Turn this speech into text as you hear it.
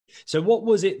So what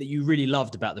was it that you really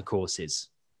loved about the courses?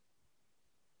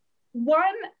 One,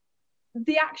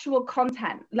 the actual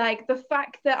content, like the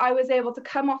fact that I was able to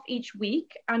come off each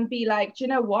week and be like, do you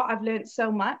know what? I've learned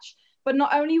so much. But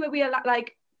not only were we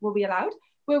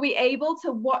were we able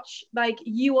to watch like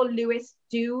you or Lewis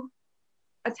do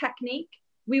a technique,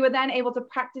 we were then able to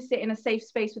practice it in a safe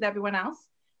space with everyone else.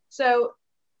 So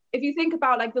if you think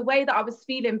about like the way that I was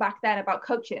feeling back then about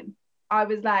coaching, I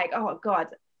was like, oh God,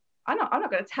 I'm not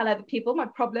going to tell other people my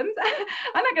problems.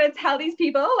 I'm not going to tell these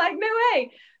people, like, no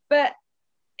way. But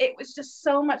it was just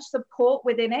so much support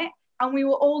within it. And we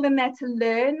were all in there to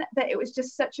learn, that it was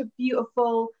just such a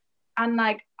beautiful and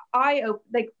like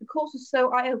the course was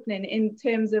so eye-opening in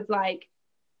terms of like,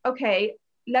 okay,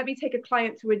 let me take a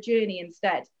client through a journey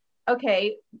instead.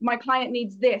 Okay, my client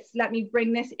needs this, let me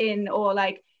bring this in, or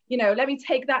like, you know, let me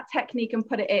take that technique and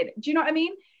put it in. Do you know what I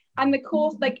mean? And the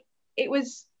course, like, it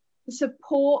was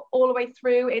support all the way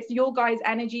through. It's your guys'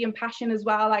 energy and passion as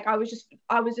well. Like I was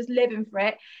just living for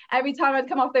it. Every time I'd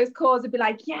come off those calls, I'd be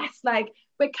like, yes, like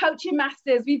we're coaching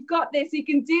masters, we've got this, you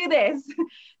can do this.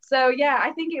 So yeah,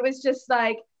 I think it was just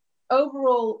like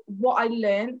overall what I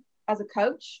learned as a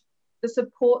coach, the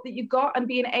support that you got, and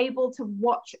being able to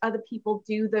watch other people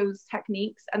do those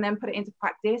techniques and then put it into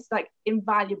practice, like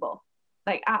invaluable,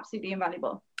 like absolutely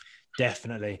invaluable.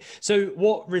 Definitely. So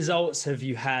what results have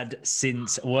you had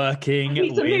since working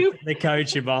with the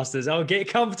Coaching Masters? Oh, get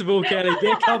comfortable, Kelly,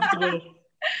 get comfortable.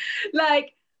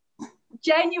 Like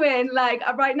genuine, like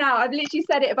right now, I've literally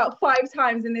said it about 5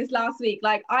 times in this last week.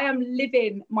 Like I am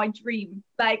living my dream.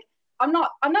 Like I'm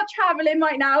not traveling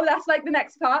right now. That's like the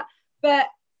next part. But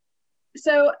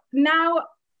so now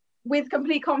with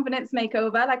Complete Confidence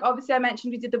Makeover, like obviously I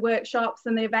mentioned we did the workshops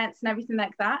and the events and everything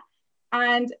like that.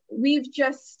 And we've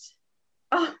just,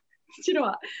 oh, do you know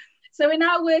what? So we're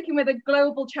now working with a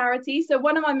global charity. So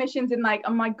one of my missions in like,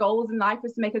 on my goals in life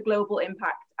was to make a global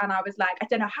impact. And I was like, I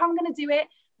don't know how I'm going to do it,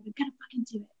 but I'm going to fucking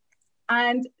do it.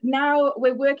 And now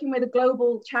we're working with a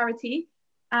global charity.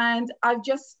 And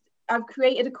I've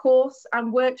created a course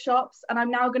and workshops, and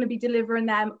I'm now going to be delivering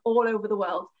them all over the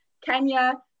world.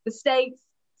 Kenya, the States,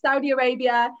 Saudi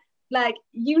Arabia, like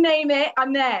you name it,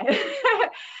 I'm there.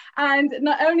 And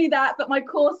not only that, but my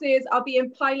courses are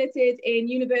being piloted in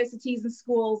universities and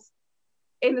schools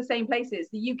in the same places,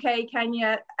 the UK,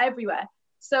 Kenya, everywhere.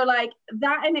 So like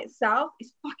that in itself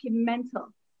is fucking mental.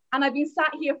 And I've been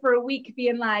sat here for a week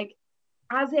being like,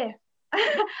 as if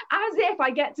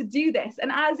I get to do this,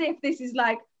 and as if this is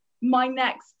like my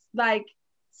next like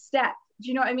step. Do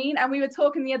you know what I mean? And we were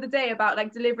talking the other day about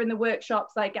like delivering the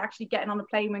workshops, like actually getting on a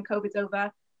plane when COVID's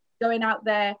over, going out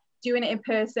there, doing it in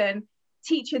person,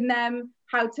 teaching them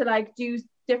how to like do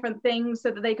different things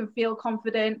so that they can feel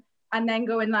confident, and then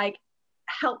go and like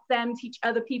help them teach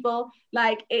other people.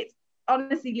 Like it's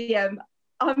honestly, Liam,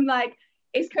 I'm like,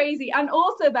 it's crazy. And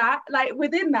also that like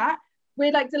within that,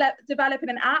 we're like developing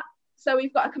an app. So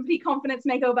we've got a Complete Confidence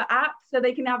Makeover app so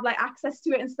they can have like access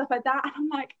to it and stuff like that. And I'm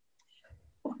like,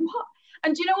 what?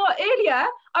 And do you know what? Earlier,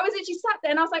 I was actually sat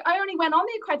there and I was like, I only went on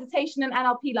the accreditation in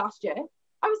NLP last year.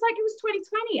 I was like, it was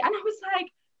 2020. And I was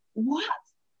like, what?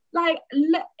 Like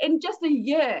in just a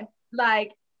year,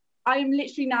 like I'm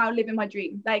literally now living my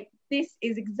dream. Like this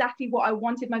is exactly what I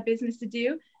wanted my business to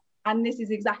do. And this is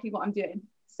exactly what I'm doing.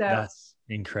 So that's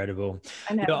incredible.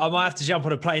 I know. You know, I might have to jump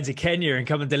on a plane to Kenya and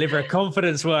come and deliver a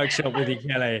confidence workshop with you,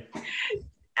 Kelly.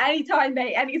 Anytime,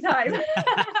 mate, anytime.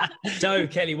 So,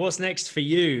 Kelly, what's next for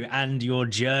you and your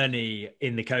journey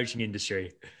in the coaching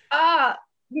industry?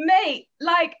 Mate,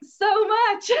 like so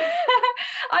much.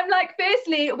 I'm like,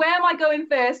 firstly, where am I going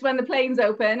first when the planes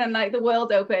open and like the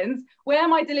world opens? Where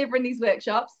am I delivering these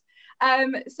workshops?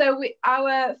 So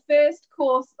our first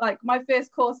course, like my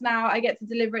first course now, I get to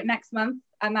deliver it next month,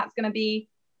 and that's going to be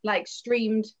like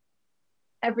streamed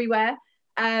everywhere.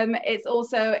 It's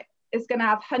going to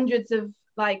have hundreds of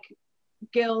like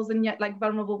girls and yet like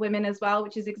vulnerable women as well,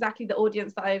 which is exactly the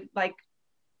audience that I like,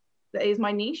 that is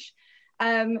my niche.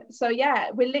 So yeah,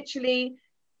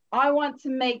 I want to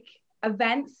make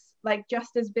events like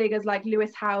just as big as like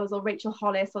Lewis Howes or Rachel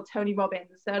Hollis or Tony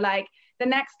Robbins. So like the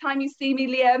next time you see me,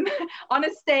 Liam, on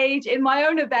a stage in my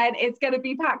own event, it's going to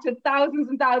be packed with thousands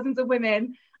and thousands of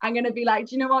women. I'm going to be like,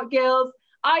 do you know what, girls?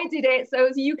 I did it, so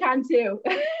you can too.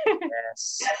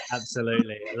 Yes,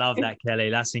 absolutely. I love that, Kelly.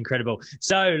 That's incredible.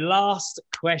 So last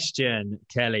question,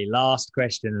 Kelly, last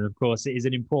question. And of course, it is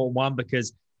an important one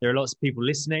because there are lots of people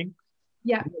listening.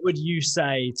 Yeah. What would you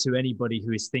say to anybody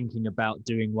who is thinking about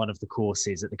doing one of the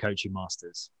courses at the Coaching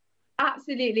Masters?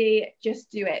 Absolutely,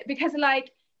 just do it. Because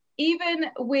like, even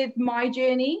with my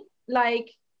journey,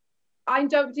 like I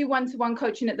don't do one-to-one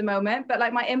coaching at the moment, but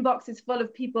like my inbox is full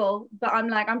of people that I'm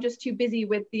like, I'm just too busy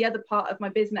with the other part of my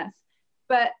business.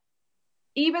 But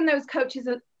even those coaches,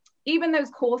 even those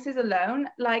courses alone,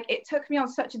 like it took me on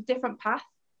such a different path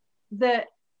that,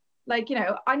 like, you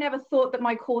know, I never thought that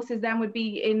my courses then would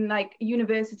be in like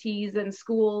universities and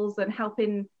schools and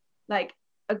helping like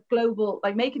a global,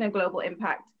 like making a global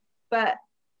impact. But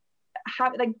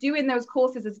like doing those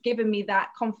courses has given me that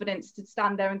confidence to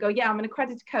stand there and go, yeah, I'm an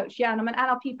accredited coach. Yeah, and I'm an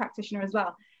NLP practitioner as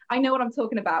well. I know what I'm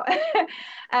talking about.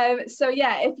 So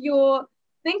yeah, if you're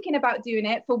thinking about doing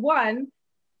it, for one,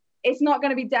 it's not going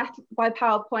to be death by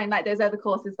PowerPoint like those other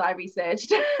courses that I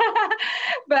researched.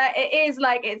 But it is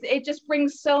like, it just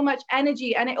brings so much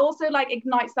energy, and it also like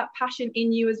ignites that passion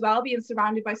in you as well, being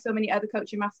surrounded by so many other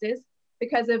coaching masters,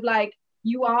 because of like,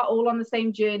 you are all on the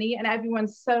same journey and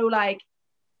everyone's so like,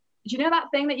 do you know that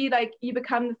thing that you like, you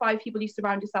become the 5 people you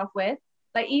surround yourself with?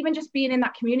 Like even just being in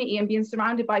that community and being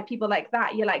surrounded by people like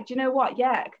that, you're like, do you know what?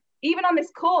 Yeah. Even on this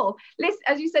call, listen,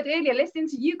 as you said earlier, listening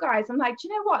to you guys, I'm like, do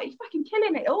you know what? You're fucking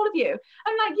killing it, all of you.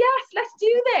 I'm like, yes, let's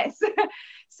do this.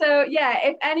 So yeah,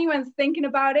 if anyone's thinking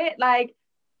about it, like,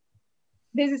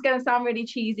 this is going to sound really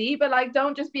cheesy, but like,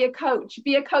 don't just be a coach,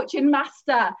 be a coaching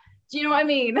master. Do you know what I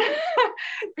mean?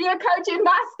 Be a coaching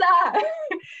master.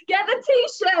 Get the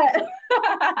t-shirt.